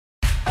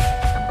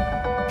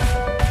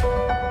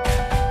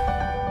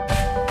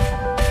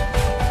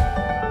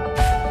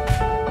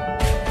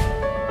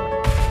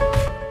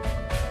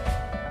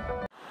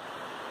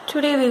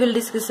Today we will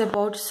discuss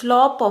about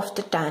slope of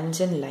the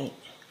tangent line.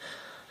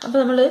 അപ്പോൾ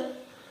നമ്മൾ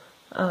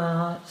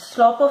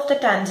slope of the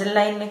tangent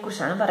ലൈനിനെ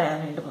കുറിച്ചാണ് പറയാൻ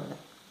വേണ്ടി പോകുന്നത്.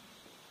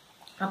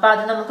 അപ്പോൾ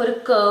അത് നമുക്കൊരു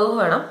കേർവ്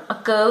വേണം. ആ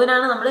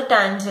കേർവിനാണ് നമ്മൾ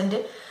ടാൻജന്റ്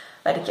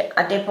വരയ്ക്കുക.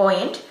 At A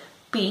point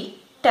P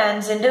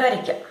tangent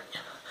വരയ്ക്കുക.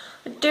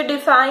 To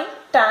define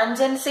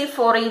tangency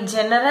four A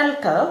general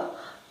curve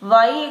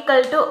y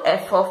equal to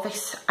f of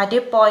x at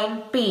a point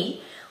p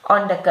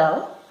on the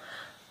curve.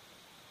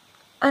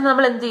 അത്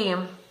നമ്മൾ എന്ത്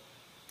ചെയ്യും?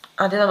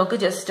 അത് നമുക്ക്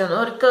ജസ്റ്റ് ഒന്ന്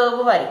ഒരു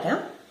കേർവ് വരയ്ക്കാം.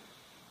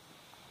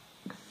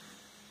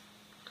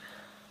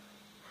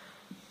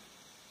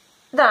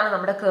 ഇതാണ്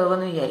നമ്മുടെ കേർവ്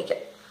എന്ന് വിചാരിക്കാം.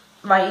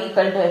 y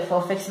equal to f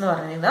of x എന്ന്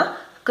പറയുന്ന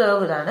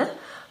കേർവ് ഇതാണ്.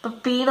 അപ്പൊ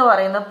p എന്ന്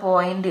പറയുന്ന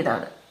പോയിന്റ്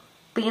ഇതാണ്.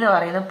 p എന്ന്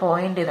പറയുന്ന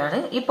പോയിന്റ് ഇതാണ്.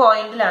 ഈ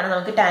പോയിന്റിലാണ്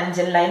നമുക്ക്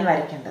ടാൻജന്റ് ലൈൻ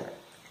വരയ്ക്കേണ്ടത്.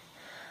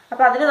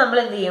 അപ്പൊ അതിന് നമ്മൾ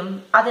എന്ത് ചെയ്യും?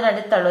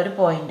 അതിനടുത്തുള്ള ഒരു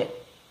പോയിന്റ്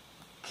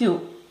Q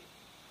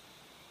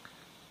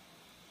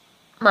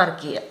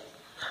മാർക്ക് ചെയ്യാം.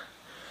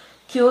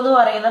 Q എന്ന്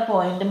പറയുന്ന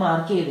പോയിന്റ്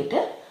മാർക്ക്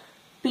ചെയ്തിട്ട്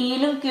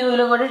പിയിലും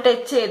ക്യൂയിലും കൂടി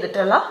ടച്ച്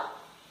ചെയ്തിട്ടുള്ള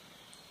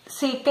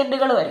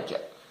സീക്കൻഡുകൾ വരയ്ക്കുക.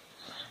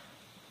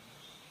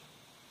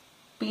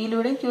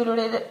 പിയിലൂടെയും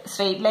ക്യൂയിലൂടെയും ഇത്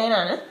സ്ട്രെയിറ്റ് ലൈൻ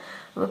ആണ്.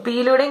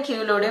 പിയിലൂടെയും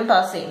ക്യൂയിലൂടെയും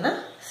പാസ് ചെയ്യുന്ന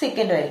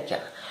സീക്കൻഡ് വരയ്ക്കുക.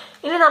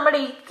 ഇനി നമ്മുടെ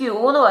ഈ ക്യൂ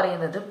എന്ന്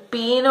പറയുന്നത്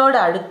പിന്നോട്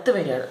അടുത്ത്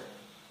വരികയാണ്.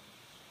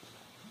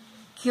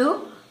 ക്യൂ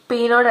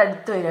പിന്നോട്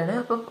അടുത്ത് വരികയാണ്.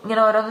 അപ്പൊ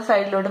ഇങ്ങനെ ഓരോന്ന്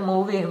സൈഡിലോട്ട്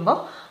മൂവ് ചെയ്യുമ്പോൾ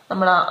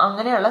നമ്മൾ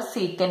അങ്ങനെയുള്ള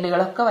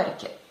സീക്കൻഡുകളൊക്കെ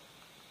വരയ്ക്കുക.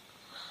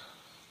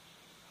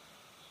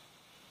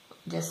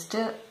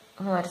 ജസ്റ്റ്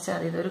ഒന്ന് വരച്ചാൽ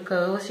മതി. ഇതൊരു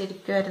കേർവ്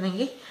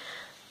ശരിക്കുമായിരുന്നെങ്കിൽ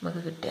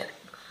നമുക്ക് കിട്ടിയാൽ.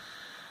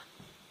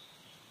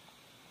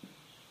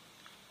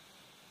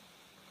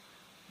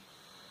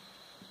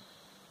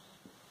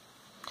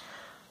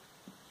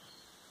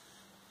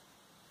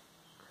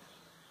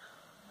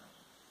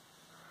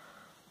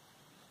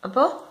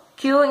 അപ്പോൾ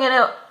ക്യൂ ഇങ്ങനെ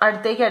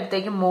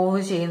അടുത്തേക്ക് മൂവ്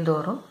ചെയ്യും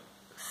തോറും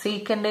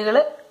സീക്കൻഡുകൾ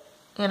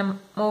ഇങ്ങനെ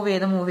മൂവ്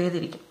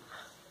ചെയ്തിരിക്കും.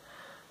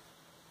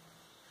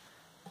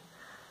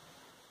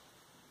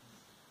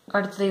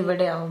 അടുത്തത്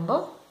ഇവിടെ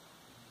ആവുമ്പോൾ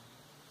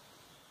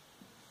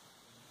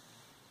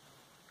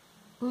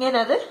ഇങ്ങനെ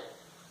അത്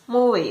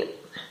മൂവ് ചെയ്യും.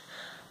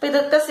 അപ്പൊ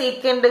ഇതൊക്കെ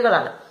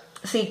സീക്വൻസുകളാണ്.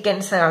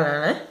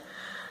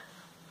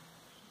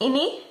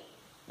 ഇനി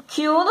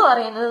ക്യൂ എന്ന്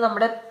പറയുന്നത്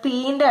നമ്മുടെ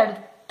പിന്റെ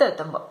അടുത്ത്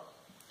എത്തുമ്പോൾ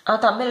ആ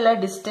തമ്മിലുള്ള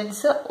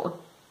ഡിസ്റ്റൻസ്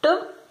ഒട്ടും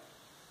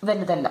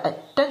വലുതല്ല,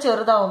 ഏറ്റവും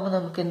ചെറുതാവുമ്പോൾ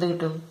നമുക്ക് എന്ത്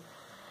കിട്ടും?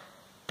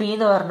 പി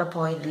എന്ന് പറഞ്ഞ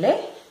പോയിന്റിലെ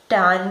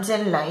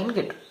ടാൻജന്റ് ലൈൻ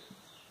കിട്ടും.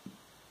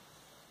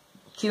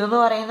 ക്യൂ എന്ന്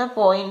പറയുന്ന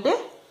പോയിന്റ്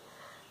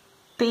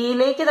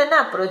പിയിലേക്ക് തന്നെ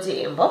അപ്രോച്ച്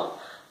ചെയ്യുമ്പോൾ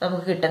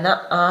നമുക്ക് കിട്ടുന്ന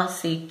ആ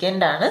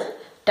സീക്വന്റ് ആണ്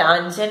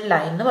ടാൻജന്റ്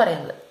ലൈൻ എന്ന്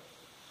പറയുന്നത്.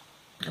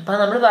 അപ്പൊ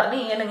നമ്മൾ പറഞ്ഞു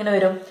ഇങ്ങനെ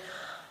വരും.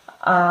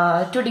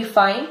 To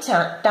define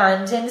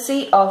tangency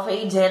of A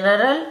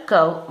general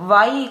curve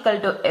y equal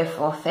to f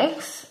of x.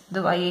 ഇത്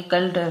y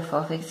equal to f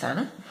of x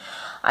ആണ്.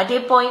 At a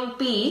point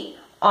P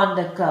on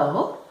the curve,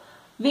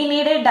 we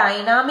need a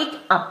dynamic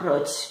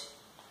approach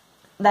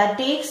that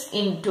takes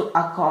into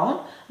account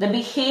the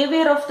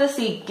behavior of the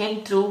secant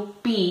through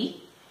P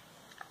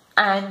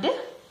and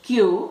Q.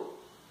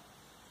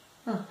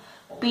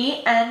 P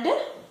and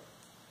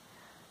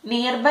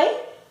nearby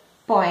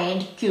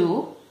point Q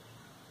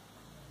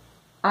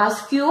as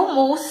Q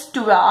moves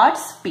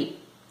towards P.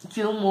 Q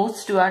moves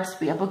towards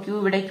P. അപ്പോൾ Q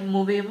ഇവിടേക്ക്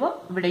move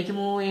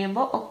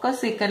ചെയ്യുമ്പോൾ ഒക്കെ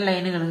second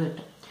ലൈനുകൾ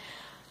കിട്ടും.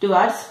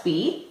 Towards P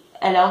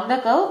along the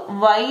curve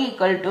y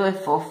equal to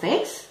f of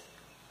x.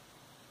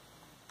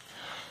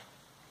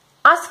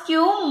 As Q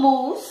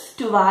moves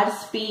towards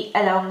P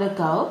along the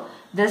curve,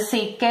 the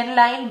secant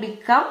line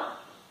become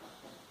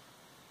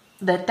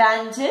the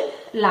tangent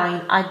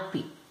line at P.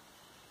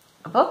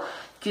 അപ്പോൾ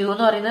Q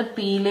എന്ന് പറയുന്നത്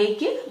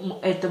പിയിലേക്ക്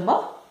എത്തുമ്പോൾ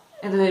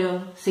എന്ത് വരും?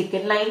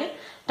 സെക്കൻഡ് ലൈന്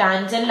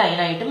ടാൻജന്റ് ലൈൻ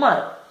ആയിട്ട്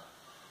മാറും.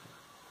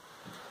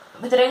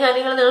 ഇത്രയും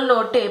കാര്യങ്ങൾ നിങ്ങൾ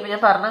നോട്ട് ചെയ്യുമ്പോൾ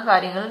ഞാൻ പറഞ്ഞ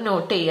കാര്യങ്ങൾ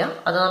നോട്ട് ചെയ്യാം.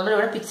 അത്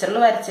നമ്മളിവിടെ പിക്ചറിൽ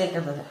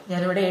വരച്ചേക്കുന്നത്,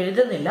 ഞാനിവിടെ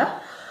എഴുതുന്നില്ല.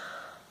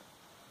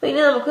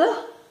 പിന്നെ നമുക്ക്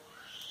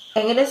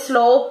എങ്ങനെ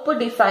സ്ലോപ്പ്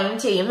ഡിഫൈൻ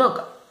ചെയ്യും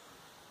നോക്കാം.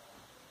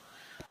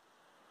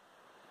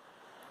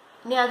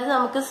 ഇനി അത്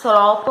നമുക്ക്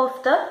slope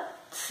of the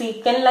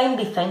second line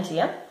define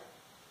ചെയ്യാം.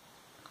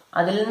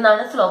 അതിൽ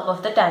നിന്നാണ് slope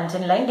of the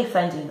tangent line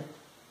define ചെയ്യുന്നത്.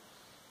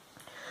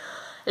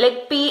 Let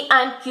P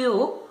and Q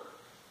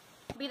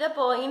be the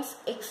points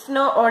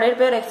x0 ordered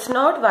by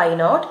x0,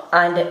 y0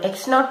 and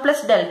x0 plus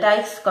delta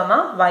x,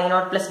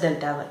 y0 plus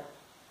delta y.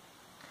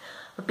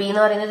 P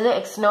എന്ന് പറയുന്നത്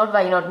x0,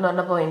 y0 എന്ന്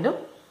പറഞ്ഞ പോയിന്റും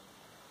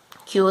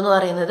Q എന്ന്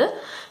പറയുന്നത്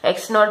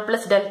x0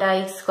 plus delta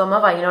x,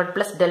 y0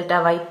 plus delta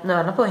y എന്ന്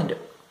പറഞ്ഞ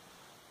പോയിന്റും.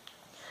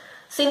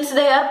 Since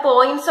they are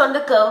points on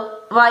the curve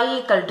y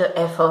equal to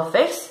f of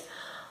x,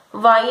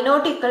 y0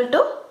 equal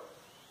to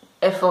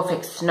f of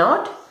x0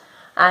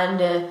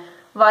 and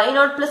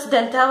y0 plus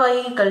delta y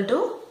equal to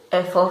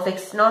f of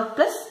x0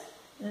 plus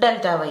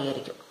delta y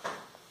ആയിരിക്കും.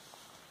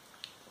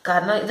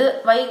 കാരണം ഇത്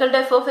y equal to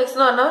f of x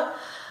എന്ന് പറഞ്ഞ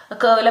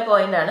കേർവിലെ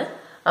point ആണ്.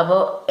 അപ്പോ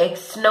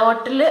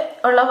x0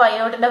 ഉള്ള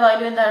y0ന്റെ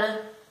value എന്താണ്?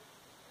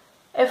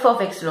 f of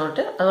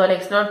x0. അതുപോലെ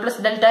x0 plus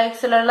delta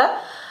x ലുള്ള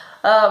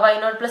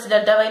y0 plus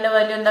delta y ന്റെ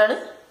വാല്യൂ എന്താണ്?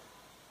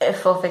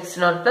 f of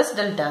x0 plus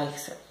delta x.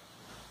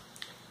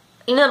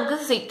 ഇനി നമുക്ക്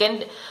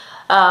സെക്കൻഡ്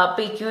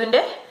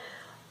PQന്റെ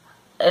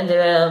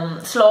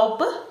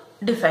സ്ലോപ്പ്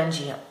ഡിഫൈൻ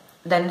ചെയ്യാം.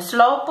 Then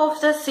slope of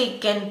the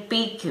secant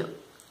PQ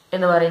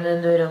എന്ന് പറയുന്നത്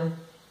എന്ത് വരും?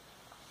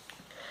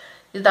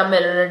 ഇത്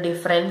തമ്മിലുള്ള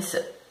ഡിഫറൻസ്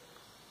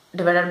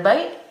ഡിവൈഡഡ് ബൈ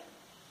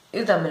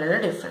ഇത് തമ്മിലുള്ള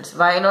difference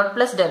y0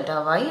 plus delta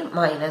y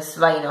minus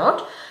y0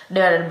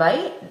 divided by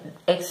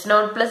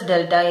x0 plus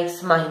delta x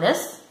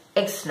minus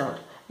x0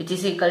 which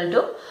is equal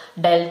to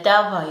delta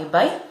y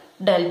by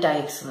delta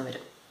x എന്ന്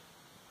വരും.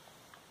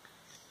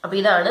 അപ്പൊ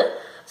ഇതാണ്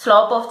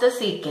സ്ലോപ്പ് ഓഫ് ദ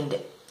സീക്കൻഡ്.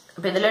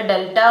 അപ്പൊ ഇതിൽ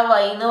delta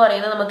Y എന്ന്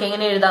പറയുന്നത് നമുക്ക്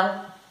എങ്ങനെ എഴുതാം?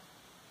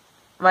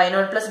 y0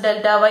 plus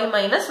delta y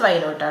minus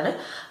y0 ആണ്.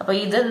 അപ്പൊ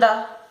ഇതെന്താ?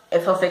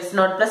 f of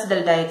x0 plus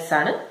delta x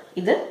ആണ്.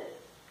 ഇത്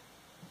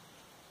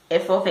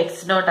f of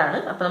x0 ആണ്.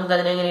 അപ്പൊ നമുക്ക്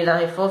അതിനെ എങ്ങനെ എഴുതാം?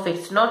 f of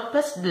x0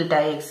 plus delta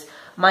x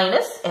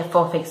minus f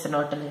of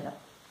x0 എന്ന് എഴുതാം.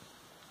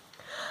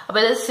 അപ്പൊ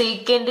ഇത്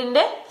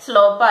സീക്കൻഡിന്റെ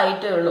സ്ലോപ്പ്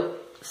ആയിട്ടേ ഉള്ളൂ.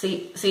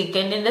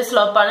 സീക്കൻഡിന്റെ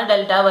സ്ലോപ്പാണ്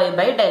delta Y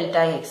by delta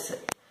X.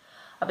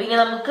 അപ്പൊ ഇനി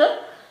നമുക്ക്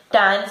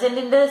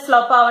ടാൻജന്റിന്റെ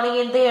സ്ലോപ്പ്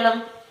ആവണമെങ്കിൽ എന്ത് ചെയ്യണം?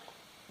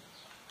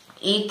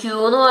 ഈ ക്യൂ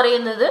എന്ന്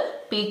പറയുന്നത്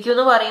പി ക്യൂ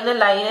എന്ന് പറയുന്ന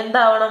ലൈൻ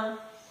എന്താവണം?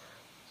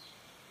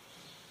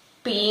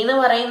 പി എന്ന്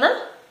പറയുന്ന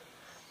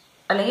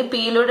അല്ലെങ്കിൽ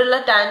പിയിലൂടെയുള്ള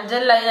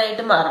ടാൻജന്റ് ലൈൻ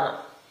ആയിട്ട് മാറണം.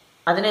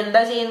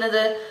 അതിനെന്താ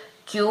ചെയ്യുന്നത്?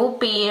 ക്യൂ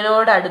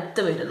പിയോട്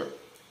അടുത്ത് വരുന്നു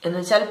എന്ന്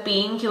വെച്ചാൽ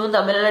പിയും ക്യൂവും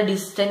തമ്മിലുള്ള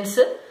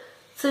ഡിസ്റ്റൻസ്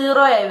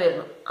 0 ആയി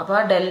വരുന്നു. അപ്പൊ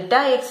ആ ഡെൽറ്റ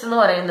എക്സ് എന്ന്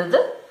പറയുന്നത്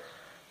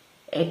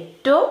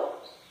ഏറ്റവും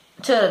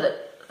ചെറുത്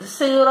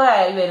 0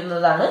 ആയി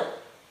വരുന്നതാണ്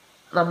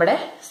നമ്മുടെ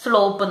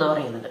സ്ലോപ്പ് എന്ന്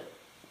പറയുന്നത്.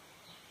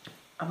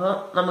 അപ്പൊ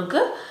നമുക്ക്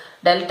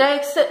ഡെൽറ്റ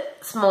എക്സ്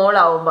സ്മോൾ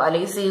ആവുമ്പോൾ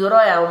അല്ലെങ്കിൽ 0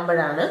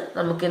 ആവുമ്പോഴാണ്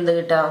നമുക്ക് എന്ത്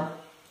കിട്ടാം?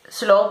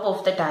 Slope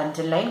of the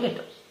tangent line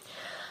കിട്ടും.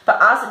 അപ്പൊ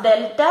as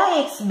delta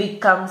X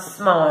becomes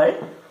small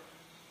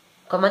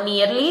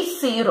nearly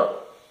 0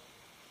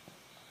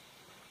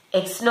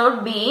 x0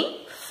 being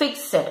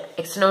fixed,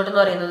 x0 എന്ന്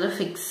പറയുന്നത്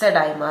ഫിക്സഡ്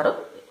ആയി മാറും.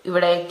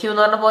 ഇവിടെ q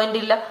എന്ന് പറഞ്ഞ പോയിന്റ്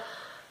ഇല്ല.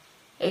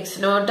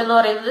 x0 എന്ന്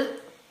പറയുന്നത്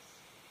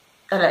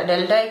അല്ല,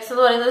 ഡെൽറ്റ എക്സ്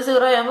എന്ന് പറയുന്നത്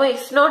 0 ആകുമ്പോൾ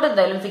x0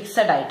 എന്തായാലും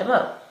ഫിക്സഡ് ആയിട്ട്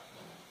മാറും.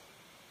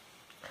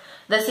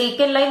 The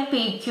secant line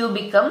PQ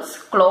becomes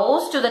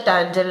close to the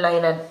tangent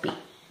line at P.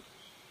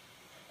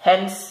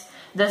 Hence,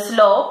 the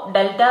slope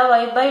delta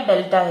y by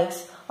delta x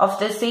of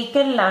the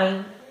secant line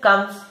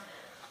comes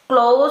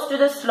close to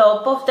the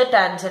slope of the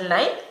tangent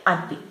line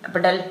at P. അപ്പോൾ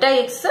delta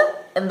X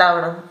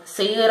എന്താവണം?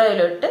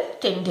 0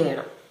 tend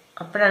ചെയ്യണം.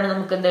 അപ്പോഴാണ്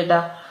നമുക്ക് എന്ത് കിട്ടുക?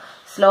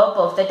 Slope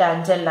of the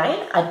tangent line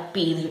at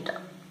P എന്ന്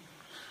കിട്ടാം.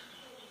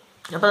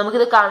 അപ്പൊ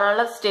നമുക്കിത്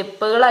കാണാനുള്ള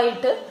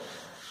സ്റ്റെപ്പുകളായിട്ട്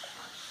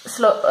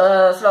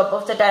slope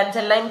of the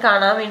tangent line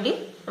കാണാൻ വേണ്ടി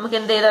നമുക്ക്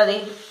എന്ത് ചെയ്താൽ മതി?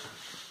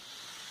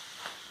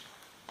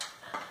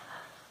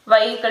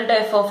 y equal to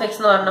f of x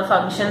എന്ന് പറഞ്ഞ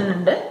ഫംഗ്ഷൻ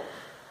ഉണ്ട്.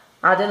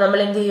 അത് നമ്മൾ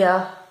എന്ത്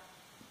ചെയ്യുക?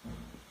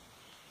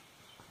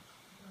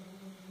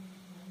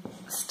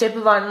 സ്റ്റെപ്പ്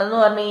 1 എന്ന്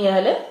പറഞ്ഞു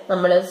കഴിഞ്ഞാല്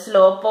നമ്മൾ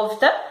സ്ലോപ്പ് ഓഫ്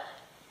ദ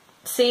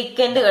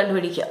സീക്കൻഡ്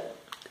കണ്ടുപിടിക്കുക.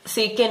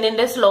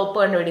 സീക്കൻഡിന്റെ സ്ലോപ്പ്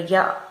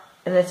കണ്ടുപിടിക്കുക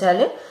എന്ന്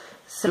വെച്ചാല്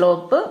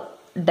slope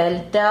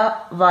delta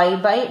Y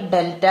by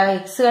delta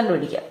X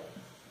കണ്ടുപിടിക്കുക.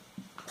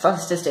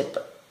 First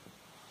step.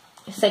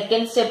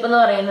 സെക്കൻഡ് സ്റ്റെപ്പ് എന്ന്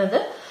പറയുന്നത്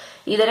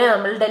ഇതിനെ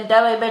നമ്മൾ ഡെൽറ്റ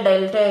വൈ ബൈ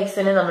ഡെൽറ്റ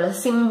എക്സിനെ നമ്മൾ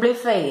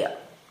സിംപ്ലിഫൈ ചെയ്യുക.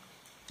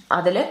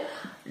 അതില്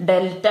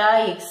ഡെൽറ്റ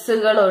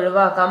എക്സുകൾ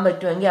ഒഴിവാക്കാൻ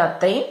പറ്റുമെങ്കിൽ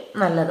അത്രയും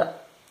നല്ലതാ.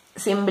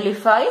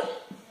 Simplify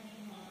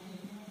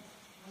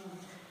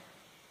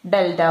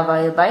delta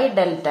y by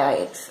delta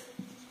x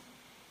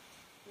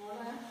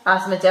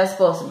as much as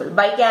possible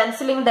by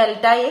cancelling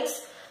delta x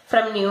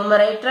from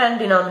numerator and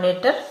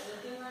denominator.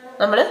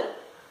 നമ്മൾ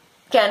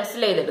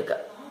ക്യാൻസൽ ചെയ്തെടുക്കുക.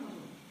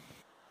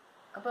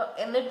 അപ്പൊ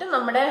എന്നിട്ട്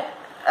നമ്മുടെ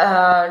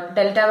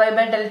delta Y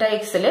by delta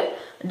XL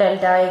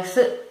delta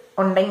X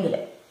ഉണ്ടെങ്കിൽ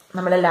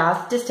നമ്മൾ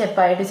ലാസ്റ്റ്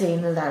സ്റ്റെപ്പായിട്ട്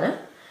ചെയ്യുന്നതാണ്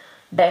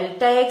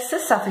ഡെൽറ്റ എക്സ്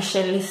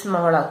സഫിഷ്യൻലി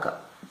സ്മോൾ ആക്കുക.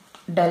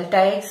 ഡെൽറ്റ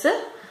എക്സ്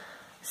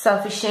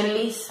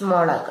സഫിഷ്യൻലി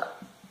സ്മോൾ ആക്കുക.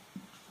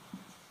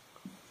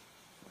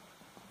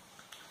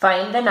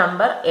 Find the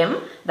number m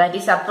that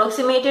is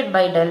approximated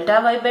by delta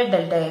y by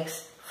delta x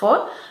for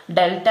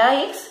delta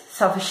x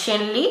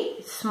sufficiently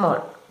small.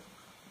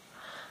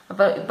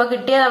 അപ്പൊ ഇപ്പൊ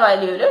കിട്ടിയ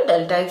വാല്യൂല്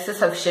delta X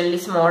sufficiently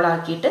small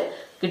ആക്കിയിട്ട്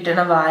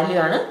കിട്ടുന്ന value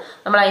ആണ്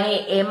നമ്മൾ അതിനെ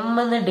എം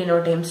എന്ന്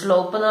ഡിനോട്ട് ചെയ്യും.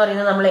 സ്ലോപ്പ് എന്ന്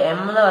പറയുന്നത് നമ്മൾ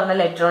എം എന്ന് പറഞ്ഞ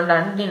ലെറ്റർ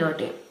കൊണ്ടാണ് ഡിനോട്ട്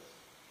ചെയ്യും.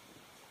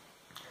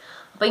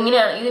 അപ്പൊ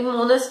ഇങ്ങനെയാണ് ഈ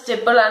 3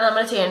 സ്റ്റെപ്പുകളാണ്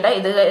നമ്മൾ ചെയ്യേണ്ടത്.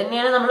 ഇത്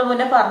തന്നെയാണ് നമ്മൾ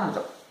മുന്നേ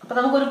പറഞ്ഞത്. അപ്പൊ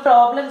നമുക്കൊരു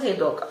പ്രോബ്ലം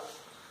ചെയ്ത് നോക്കാം.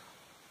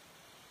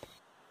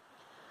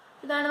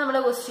 ഇതാണ്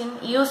നമ്മുടെ question.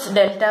 Use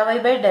delta Y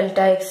by delta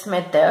X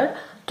method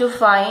to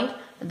find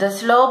the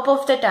slope of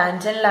the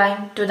tangent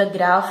line to the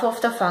graph of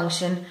the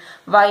function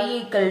y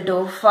equal to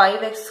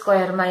 5x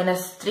square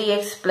minus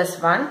 3x plus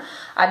 1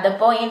 at the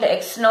point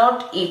x0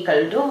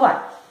 equal to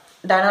 1.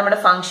 ഇതാണ് നമ്മുടെ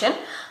function.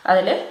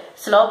 അതില്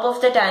slope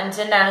of the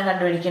tangent ആണ്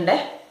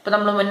കണ്ടുപിടിക്കേണ്ടത്. ഇപ്പൊ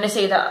നമ്മൾ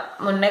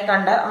മുന്നേ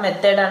കണ്ട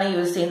മെത്തേഡാണ്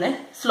യൂസ് ചെയ്യുന്നത്.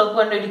 സ്ലോപ്പ്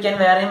കണ്ടുപിടിക്കാൻ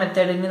വേറെ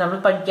മെത്തേഡ് ഇനി നമ്മൾ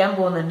പഠിക്കാൻ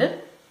പോകുന്നുണ്ട്.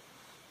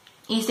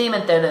 ഈസി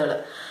മെത്തേഡുകൾ.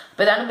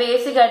 അപ്പൊ ഇതാണ്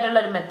ബേസിക് ആയിട്ടുള്ള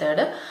ഒരു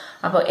മെത്തേഡ്.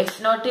 അപ്പൊ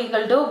x0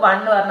 equal to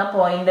 1 പറഞ്ഞ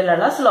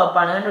പോയിന്റിലുള്ള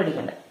സ്ലോപ്പാണ്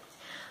കണ്ടുപിടിക്കേണ്ടത്.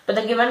 But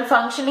the given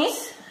function is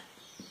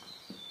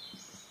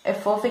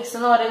f of x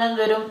എന്ന് പറയുന്നത്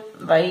എന്ത് വരും?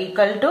 y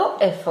equal to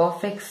f of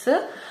x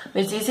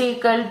which is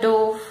equal to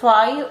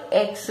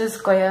 5x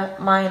square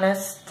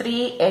minus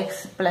 3x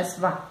plus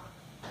 1.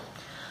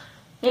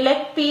 Now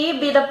let P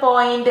be the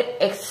point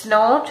x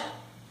naught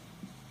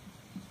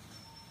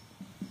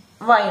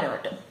y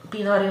naught. P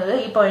എന്ന് പറയുന്നത്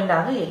ഈ point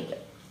ആണ് വിചാരിക്കുക.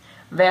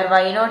 Where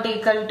y naught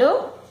equal to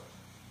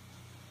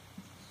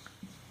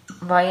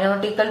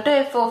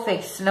f of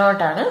x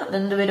naught ആണ്.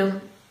 അതെന്ത് വരും?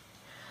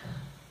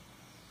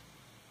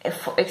 f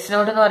x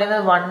naught എന്ന്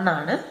പറയുന്നത് 1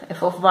 ആണ്. f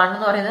of 1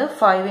 എന്ന് പറയുന്നത്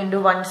 5 into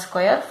 1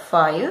 square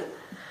 5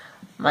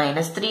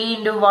 minus 3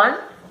 into 1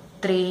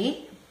 3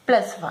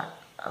 plus 1.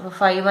 അപ്പോൾ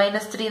 5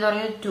 minus 3 എന്ന്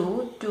പറയുന്നത്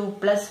 2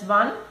 plus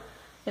 1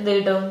 എന്ത്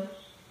കിട്ടും?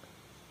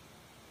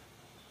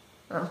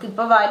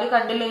 നമുക്കിപ്പോൾ വാല്യൂ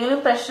കണ്ടില്ലെങ്കിലും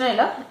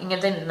പ്രശ്നമില്ല,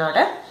 ഇങ്ങനത്തെ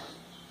നിന്നോട്ടെ.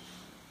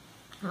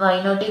 y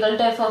naught equal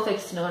to f of x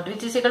naught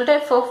which is equal to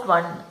f of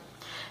 1.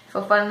 f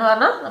of 1 എന്ന്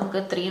പറഞ്ഞാൽ നമുക്ക്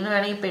 3 എന്ന്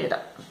വേണമെങ്കിൽ ഇപ്പം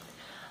എഴുതാം.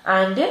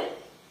 ആൻഡ്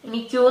ഇനി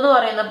q എന്ന്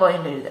പറയുന്ന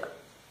പോയിന്റ് എഴുതാം.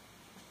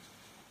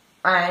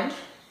 ആൻഡ്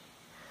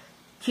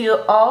q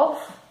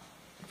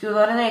എന്ന്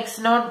പറയുന്നത് x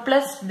naught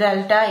plus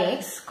delta x,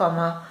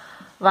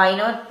 y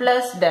naught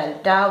plus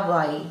delta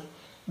y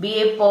be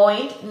a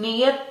point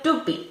near to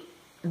p.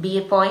 Be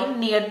a point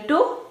near to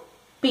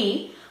p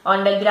on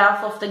the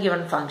graph of the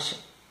given function.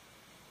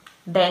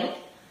 Then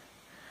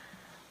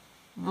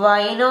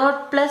y naught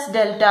plus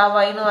delta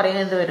y എന്ന്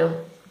പറയുന്നത് എന്ത് വരും?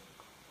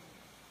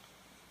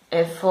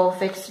 f of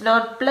x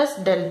naught plus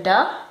delta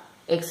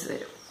x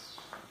വരും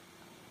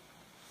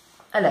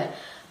അല്ലേ?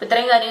 അപ്പൊ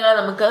ഇത്രയും കാര്യങ്ങളാണ്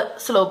നമുക്ക്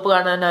സ്ലോപ്പ്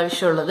കാണാൻ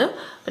ആവശ്യമുള്ളത്.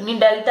 പിന്നെ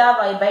delta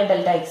Y by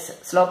delta X,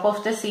 slope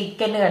of the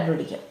second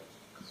കണ്ടുപിടിക്കാം.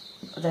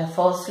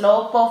 Therefore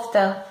slope of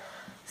the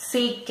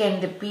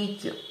secant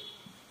PQ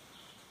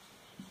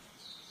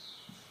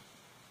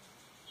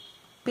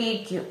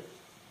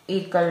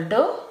equal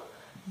to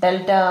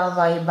delta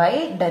y by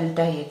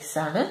delta x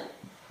ആണ്.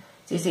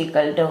 This is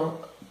equal to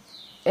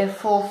f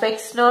of x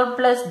naught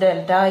plus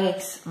delta x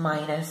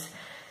minus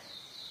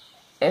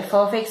f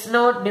of x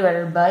naught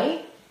divided by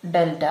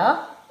delta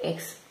x.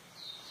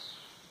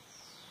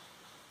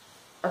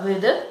 അപ്പോൾ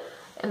ഇത്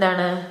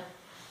എന്താണ്?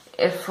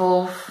 f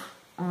of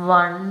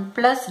 1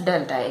 plus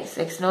delta x,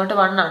 x naught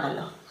 1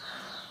 ആണല്ലോ,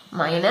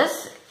 minus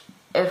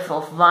f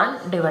of 1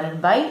 divided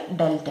by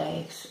delta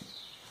x.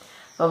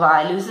 അപ്പോൾ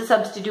values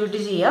substitute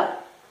ചെയ്യാം.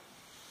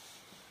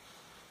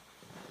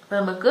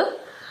 നമുക്ക്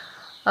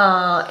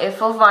f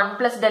of 1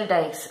 plus delta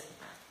x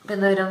ഇപ്പം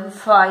എന്ത് വരും?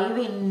 5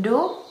 into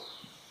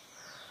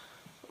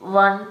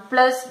 1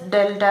 plus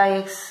delta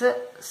x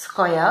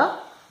square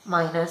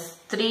minus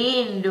 3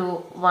 into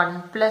 1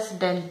 plus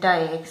delta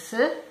x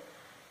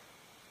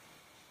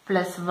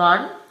plus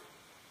 1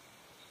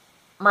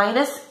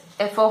 minus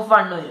f of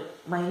 1 വരും.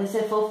 Minus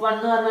f of 1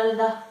 എന്ന് പറഞ്ഞാൽ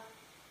എന്താ?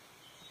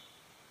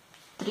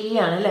 3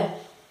 ആണ് അല്ലേ?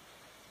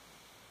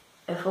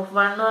 f of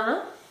 1 എന്ന് പറഞ്ഞാൽ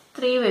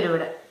 3 വരും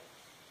ഇവിടെ.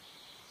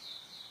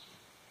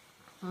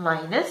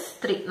 മൈനസ്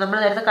 3 നമ്മൾ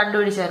നേരത്തെ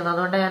കണ്ടുപിടിച്ചായിരുന്നു,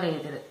 അതുകൊണ്ടാണ് ഞാൻ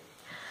എഴുതിയത്.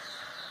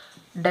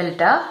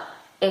 Delta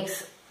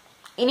X.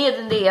 ഇനി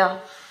ഇതെന്ത് ചെയ്യാം?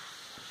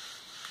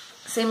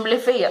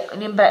 സിംപ്ലിഫൈ ചെയ്യാം.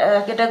 ഇനി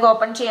ബ്രാക്കറ്റൊക്കെ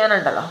ഓപ്പൺ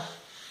ചെയ്യാനുണ്ടല്ലോ,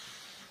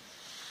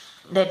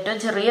 ഇത് ഏറ്റവും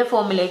ചെറിയ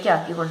ഫോമിലേക്ക്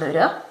ആക്കി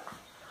കൊണ്ടുവരിക.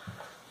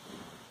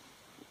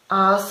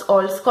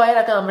 ഓൾ സ്ക്വയർ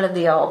ഒക്കെ നമ്മൾ എന്ത്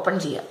ചെയ്യുക? ഓപ്പൺ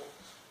ചെയ്യാം.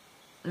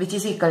 Which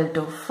is equal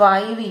to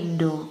 5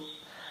 into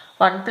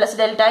 1 plus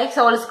delta x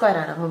whole square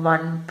ആണ്. അപ്പോൾ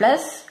 1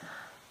 plus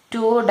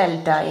 2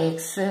 delta x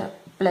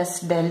plus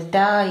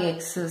delta x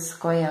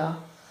square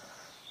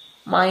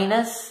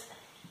minus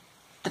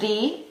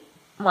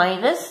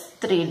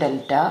 3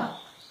 delta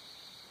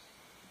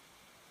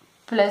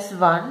plus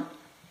 1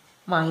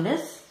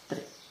 minus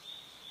 3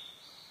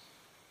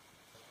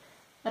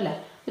 അല്ലേ?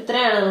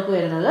 ഇത്രയാണ് നമുക്ക്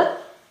വരുന്നത്.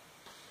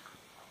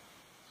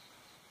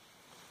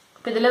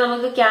 അപ്പൊ ഇതിൽ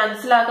നമുക്ക്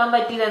ക്യാൻസൽ ആക്കാൻ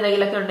പറ്റിയത്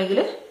എന്തെങ്കിലുമൊക്കെ ഉണ്ടെങ്കിൽ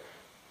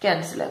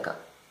ക്യാൻസൽ ആക്കാം.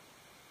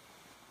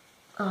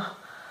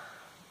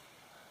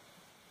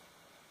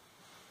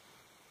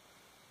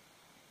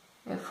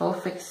 f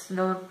of x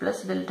naught plus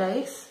delta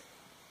x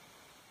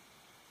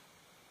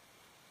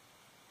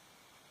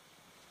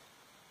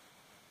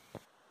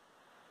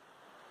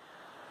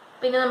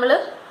പിന്നെ നമ്മൾ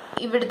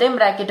ഇവിടുത്തെ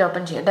ബ്രാക്കറ്റ്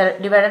ഓപ്പൺ ചെയ്യും.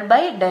 ഡിവൈഡഡ്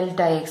ബൈ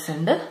ഡെൽറ്റ എക്സ്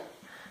ഉണ്ട്,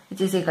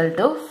 which is equal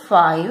to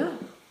 5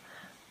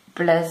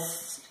 plus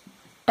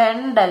 10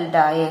 delta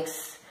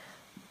X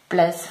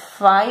plus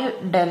 5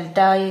 delta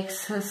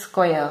X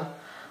square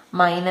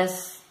minus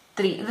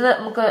 3. ഇത്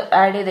നമുക്ക്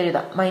ആഡ് ചെയ്ത്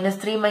എഴുതാം.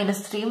 -3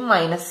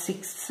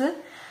 -6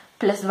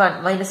 പ്ലസ് 1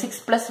 -6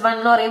 പ്ലസ് 1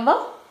 എന്ന് പറയുമ്പോൾ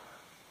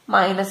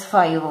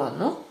 -5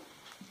 വന്നു.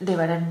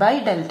 Divided by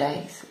delta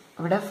X.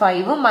 ഇവിടെ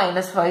 5ഉം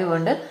 -5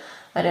 ഉണ്ട്,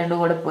 രണ്ടും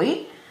കൂടെ പോയി.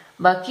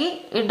 ബാക്കി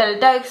ഈ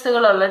ഡെൽറ്റ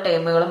എക്സുകളുള്ള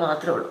ടേമുകൾ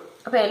മാത്രമേ ഉള്ളൂ.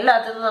 അപ്പൊ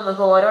എല്ലാത്തിനും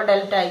നമുക്ക് ഓരോ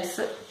ഡെൽറ്റ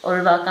എക്സ്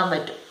ഒഴിവാക്കാൻ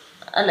പറ്റും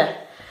അല്ലെ?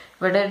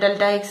 ഇവിടെ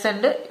ഡെൽറ്റ എക്സ്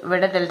ഉണ്ട്,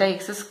 ഇവിടെ ഡെൽറ്റ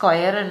എക്സ്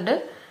സ്ക്വയർ ഉണ്ട്,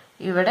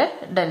 ഇവിടെ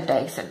ഡെൽറ്റ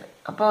എക്സ് ഉണ്ട്.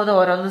 അപ്പോൾ അത്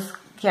ഓരോന്ന്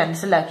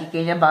ക്യാൻസൽ ആക്കി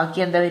കഴിഞ്ഞാൽ ബാക്കി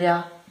എന്താ വരിക?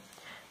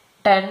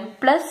 10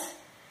 പ്ലസ്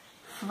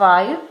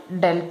 5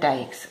 ഡെൽറ്റ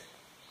എക്സ്.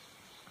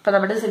 അപ്പൊ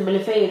നമ്മുടെ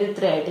സിംപ്ലിഫൈ ചെയ്ത്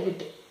ഇത്രയായിട്ട്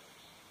കിട്ടി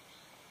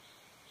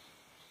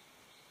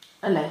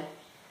അല്ലേ?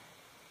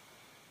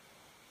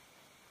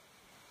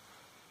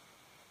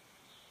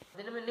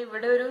 ഇതിന് മുന്നേ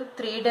ഇവിടെ ഒരു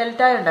 3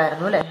 ഡെൽറ്റ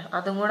ഉണ്ടായിരുന്നു അല്ലെ,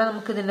 അതും കൂടെ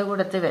നമുക്ക് ഇതിന്റെ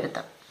കൂടത്തിൽ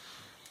വരുത്താം.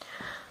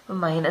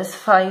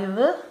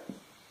 -5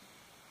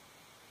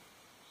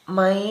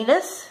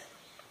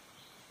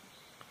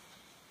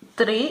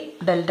 -3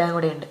 ഡെൽറ്റ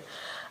കൂടെ ഉണ്ട്.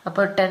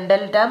 അപ്പോൾ 10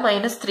 ഡെൽറ്റ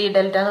 -3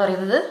 ഡെൽറ്റ എന്ന്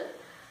പറയുന്നത്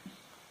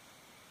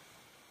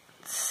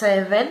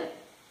 7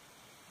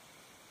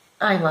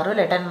 ആയി മാറും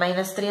അല്ലെ. 10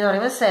 - 3 എന്ന്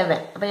പറയുമ്പോൾ 7.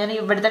 അപ്പൊ ഞാൻ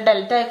ഇവിടുത്തെ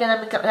ഡെൽറ്റ ഒക്കെ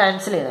നമുക്ക്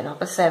ക്യാൻസൽ ചെയ്തല്ലോ.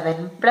 അപ്പൊ 7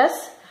 +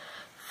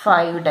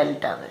 5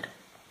 ഡെൽറ്റ വരും.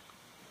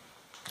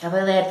 അപ്പൊ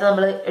നേരത്തെ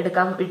നമ്മൾ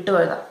എടുക്കാൻ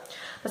വിട്ടുപോയതാണ്.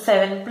 അപ്പൊ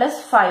 7 +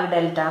 5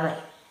 ഡെൽറ്റ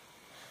എന്നായി.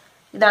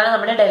 ഇതാണ്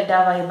നമ്മുടെ delta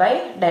y by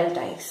delta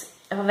X.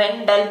 അപ്പൊ when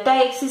delta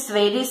X is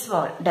very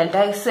small, delta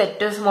X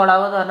ഏറ്റവും സ്മോൾ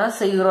ആവും എന്ന് പറഞ്ഞാൽ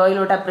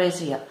 0 അപ്രോച്ച്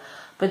ചെയ്യാം.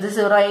 അപ്പൊ ഇത്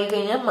 0 ആയി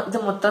കഴിഞ്ഞാൽ ഇത്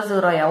മൊത്തം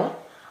 0 ആവും.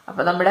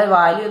 അപ്പൊ നമ്മുടെ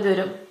വാല്യൂ എന്ത്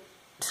വരും?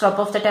 സ്ലോപ്പ്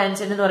ഓഫ് ദ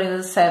ടാൻജന്റ് എന്ന്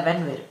പറയുന്നത് 7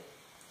 വരും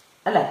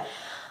അല്ലെ.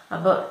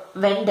 അപ്പൊ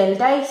when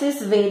delta X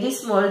is very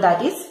small,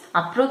 that is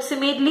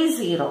approximately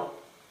 0,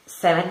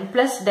 7 +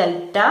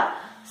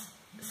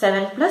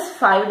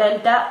 5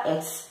 delta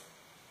X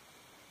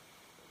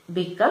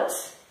becomes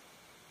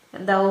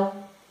എന്താവും?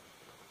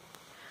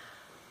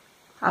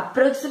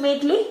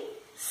 approximately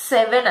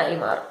 7 ആയി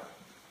മാറും.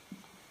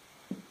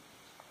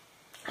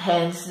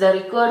 Hence, the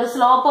required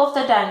slope of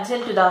the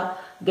tangent to the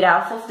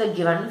graph of the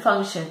given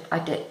function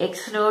at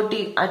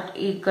x0 at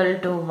equal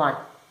to 1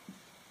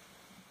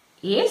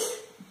 is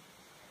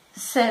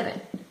 7.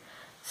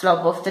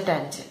 Slope of the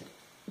tangent.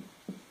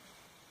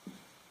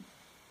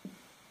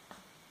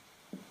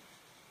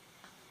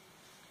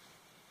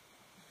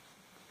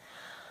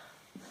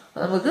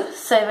 നമുക്ക്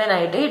 7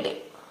 ആയിട്ട് കിട്ടി.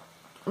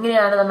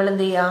 ഇങ്ങനെയാണ് നമ്മൾ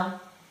എന്ത് ചെയ്യുക?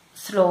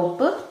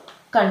 സ്ലോപ്പ്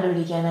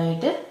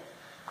കണ്ടുപിടിക്കാനായിട്ട്.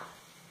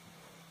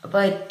 അപ്പൊ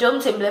ഏറ്റവും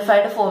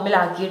സിംപ്ലിഫൈഡ്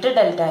ഫോമിലാക്കിയിട്ട്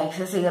ഡെൽറ്റ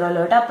എക്സ്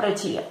 0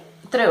 അപ്രോച്ച് ചെയ്യാം.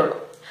 ഇത്രയേ ഉള്ളൂ.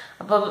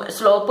 അപ്പം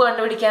സ്ലോപ്പ്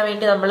കണ്ടുപിടിക്കാൻ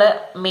വേണ്ടി നമ്മൾ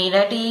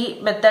മെയിനായിട്ട് ഈ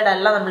മെത്തേഡ്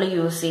അല്ല നമ്മൾ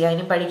യൂസ് ചെയ്യുക.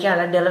 ഇനി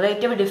പഠിക്കാനുള്ള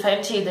ഡെറിവേറ്റീവ് ഡിഫൈൻ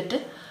ചെയ്തിട്ട്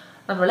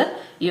നമ്മൾ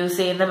യൂസ്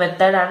ചെയ്യുന്ന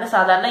മെത്തേഡാണ്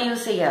സാധാരണ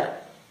യൂസ് ചെയ്യാറ്.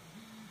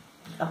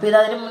 അപ്പൊ ഇത്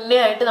അതിന് മുന്നേ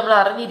ആയിട്ട് നമ്മൾ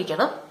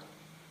അറിഞ്ഞിരിക്കണം.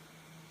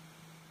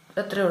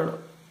 അത്രയേ ഉള്ളൂ.